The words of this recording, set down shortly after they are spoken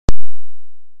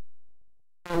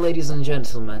Ladies and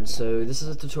gentlemen, so this is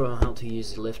a tutorial on how to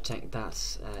use LithTech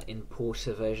DAT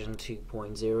importer version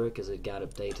 2.0 because it got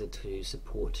updated to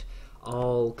support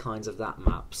all kinds of DAT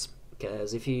maps.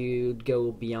 Because if you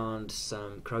go beyond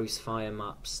some crossfire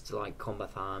maps to like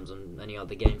Combat Arms and any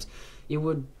other games, you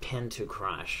would tend to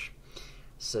crash.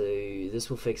 So this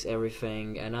will fix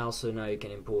everything, and also now you can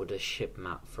import a ship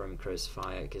map from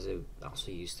Crossfire because it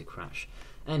also used to crash.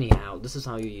 Anyhow, this is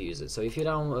how you use it. So if you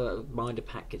don't buy the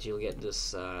package, you'll get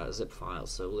this zip file,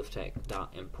 so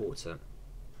LithTech.importer.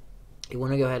 You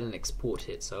want to go ahead and export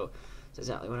it, so that's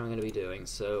exactly what I'm going to be doing.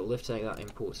 So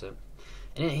LithTech.importer.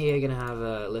 And in here you're going to have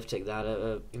a LithTech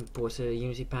data importer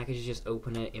Unity package. You just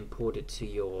open it, import it to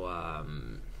your, how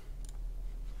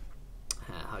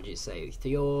do you say, to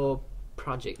your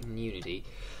project in Unity.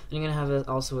 And you're going to have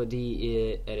also a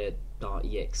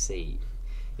edit.exe.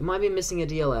 You might be missing a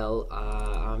DLL.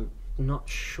 I'm not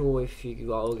sure if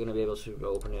you are going to be able to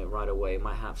open it right away. You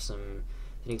might have some,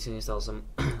 you need to install some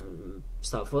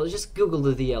stuff. Well, just Google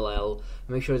the DLL,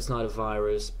 make sure it's not a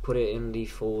virus, put it in the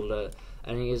folder,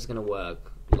 and it's going to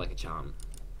work like a charm.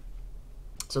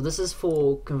 So this is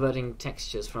for converting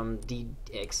textures from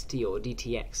DXT or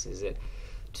DTX, is it,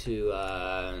 to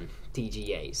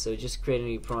TGA. So just create a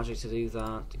new project to do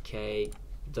that. Okay,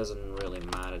 doesn't really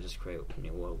matter. Just create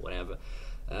whatever.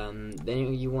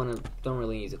 Then you don't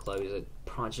really need to close it.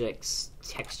 Projects,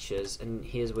 textures, and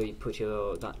here's where you put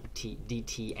your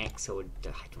DTX, or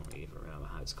I don't really remember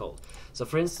how it's called. So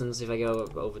for instance, if I go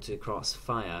over to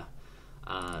Crossfire,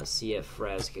 CF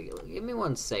Res, give me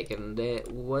 1 second. There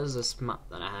was this map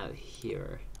that I have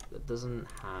here that doesn't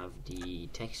have the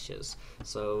textures,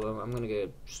 so I'm gonna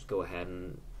just go ahead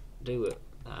and do it.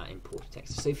 Import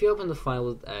text. So if you open the file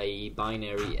with a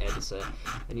binary editor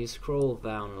and you scroll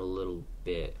down a little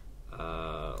bit,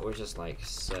 or just like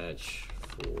search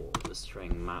for the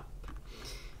string map,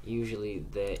 usually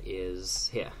there is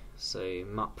here. So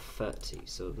map 30.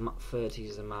 So map 30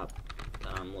 is the map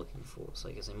that I'm looking for. So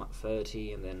I can say map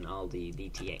 30 and then all the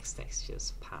DTX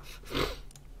textures path.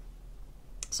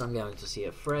 So I'm going to see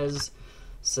a Fres,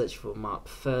 search for map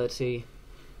 30.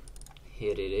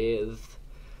 Here it is.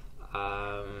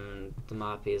 The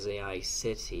map is AI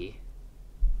City,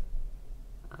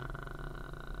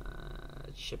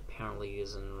 which apparently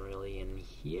isn't really in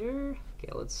here.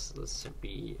 Okay, let's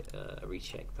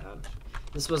recheck that.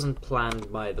 This wasn't planned,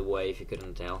 by the way, if you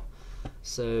couldn't tell.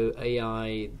 So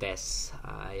AI Des.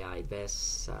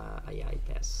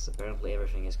 Apparently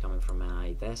everything is coming from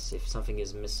AI Des. If something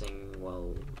is missing,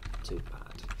 well, too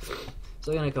bad.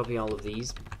 So I'm gonna copy all of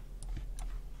these.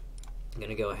 I'm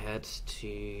gonna go ahead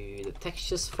to the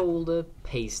textures folder,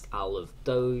 paste all of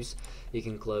those. You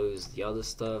can close the other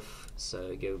stuff,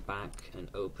 so go back and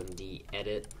open the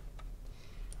edit.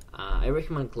 I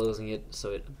recommend closing it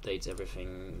so it updates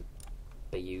everything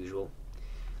per usual.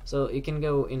 So you can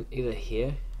go in either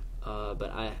here,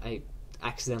 but I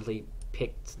accidentally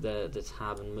picked the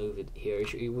tab and move it here.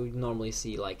 You would normally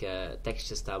see like a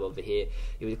textures tab over here.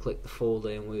 You would click the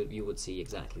folder and you would see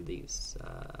exactly this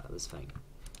thing.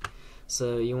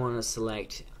 So you want to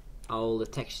select all the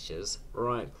textures,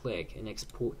 right click and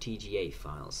export TGA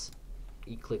files.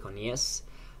 You click on yes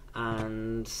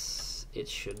and it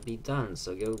should be done.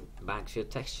 So go back to your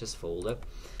textures folder,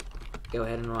 go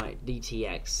ahead and write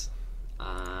DTX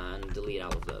and delete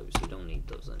all of those. You don't need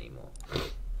those anymore.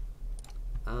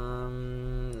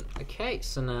 Okay,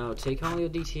 so now take all your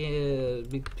TGA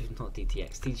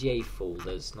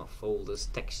folders, not folders,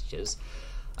 textures.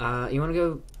 You want to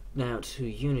go now to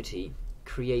Unity,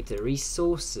 create a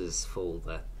resources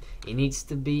folder. It needs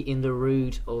to be in the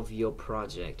root of your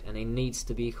project and it needs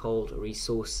to be called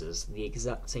resources, the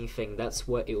exact same thing. That's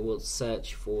where it will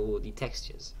search for the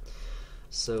textures.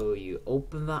 So you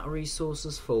open that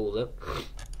resources folder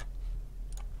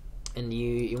and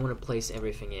you want to place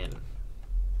everything in.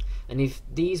 And if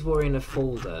these were in a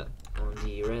folder on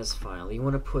the res file, you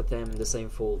want to put them in the same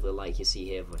folder like you see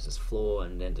here versus floor,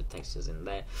 and then the textures in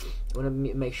there. You want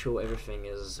to make sure everything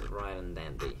is right and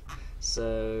dandy.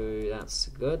 So that's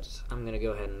good. I'm gonna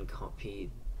go ahead and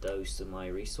copy those to my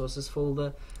resources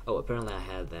folder. Oh, apparently I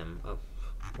had them. Oh,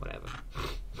 whatever.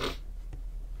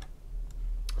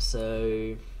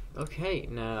 So okay,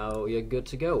 now you're good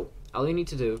to go. All you need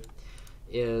to do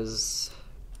is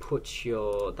put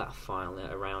your DAT file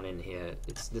around in here.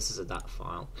 This is a DAT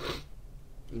file.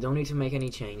 You don't need to make any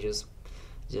changes.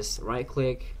 Just right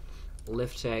click,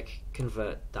 LithTech,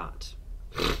 convert DAT.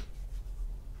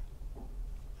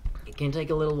 It can take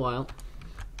a little while,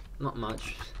 not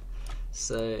much.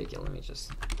 So okay, let me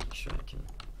just make sure I can.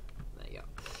 There you go.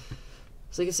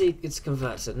 So you can see it's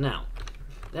converted now.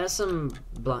 There's some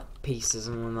black pieces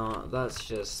and whatnot. That's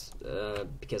just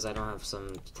because I don't have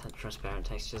some transparent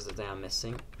textures that they are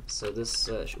missing. So this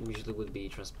usually would be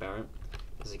transparent.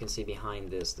 As you can see behind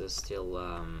this, there's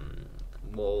still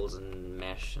walls and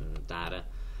mesh and data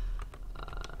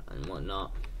and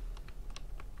whatnot.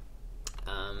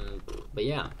 But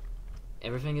yeah,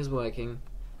 everything is working.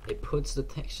 It puts the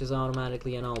textures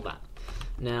automatically and all that.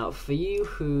 Now, for you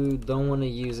who don't want to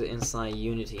use it inside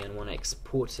Unity and want to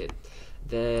export it,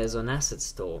 there's an asset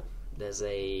store. There's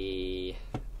a,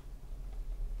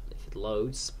 if it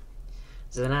loads,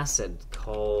 there's an asset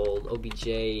called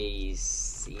OBJ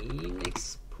Scene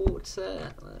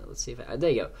Exporter. Let's see if there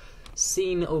you go.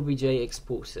 Scene OBJ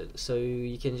Exported. So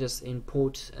you can just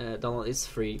import, download. It's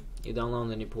free. You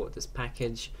download and import this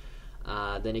package.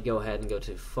 Then you go ahead and go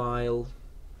to File,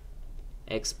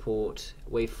 Export,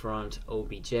 Wavefront,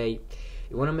 OBJ.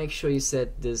 You want to make sure you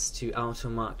set this to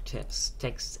automark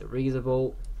text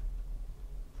readable,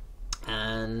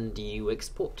 and you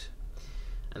export.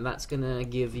 And that's gonna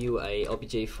give you a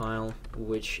OBJ file,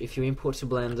 which if you import to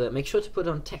Blender, make sure to put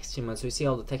on texture mode so you see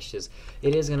all the textures.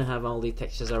 It is gonna have all the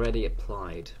textures already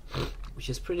applied, which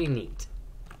is pretty neat.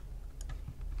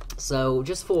 So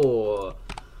just for,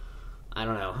 I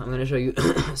don't know, I'm gonna show you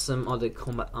some other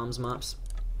combat arms maps.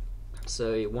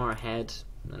 So Warhead,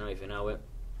 I don't know if you know it.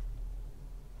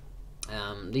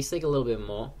 These take a little bit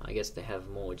more. I guess they have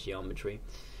more geometry.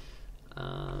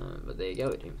 But there you go,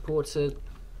 it imported.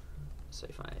 So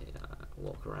if I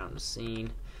walk around the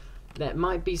scene, there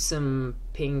might be some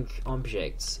pink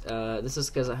objects. This is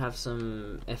because I have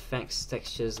some FX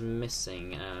textures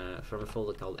missing from a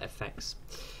folder called FX.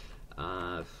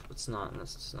 It's not a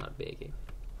biggie.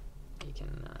 You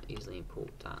can easily import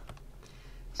that.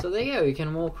 So there you go. You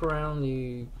can walk around.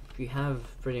 You have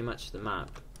pretty much the map.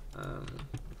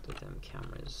 The damn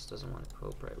cameras doesn't want to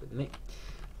cooperate with me.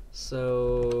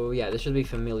 So yeah, this should be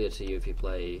familiar to you if you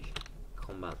play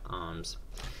Combat Arms.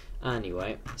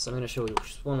 Anyway, so I'm gonna show you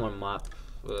just one more map,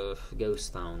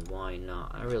 Ghost Town. Why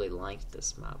not? I really liked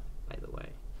this map, by the way.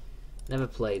 Never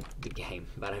played the game,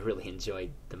 but I really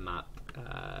enjoyed the map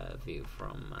view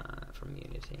from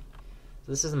Unity.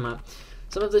 So this is the map.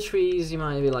 Some of the trees you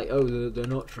might be like, oh, they're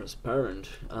not transparent.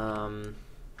 One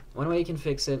way you can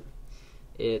fix it,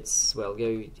 it's, well,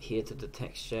 go here to the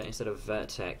texture, instead of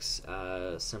vertex,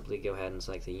 simply go ahead and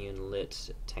select the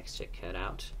unlit texture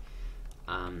cutout,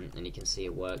 and you can see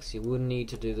it works. You wouldn't need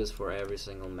to do this for every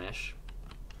single mesh,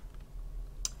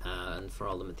 and for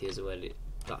all the materials where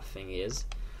that thing is.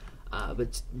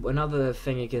 But another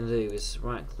thing you can do is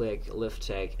right click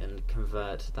LithTech and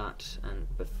convert that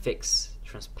but fix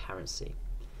transparency.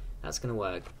 That's gonna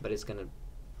work, but it's gonna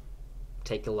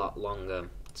take a lot longer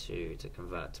to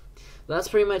convert. That's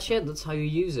pretty much it. That's how you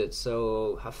use it,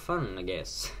 so have fun, I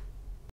guess.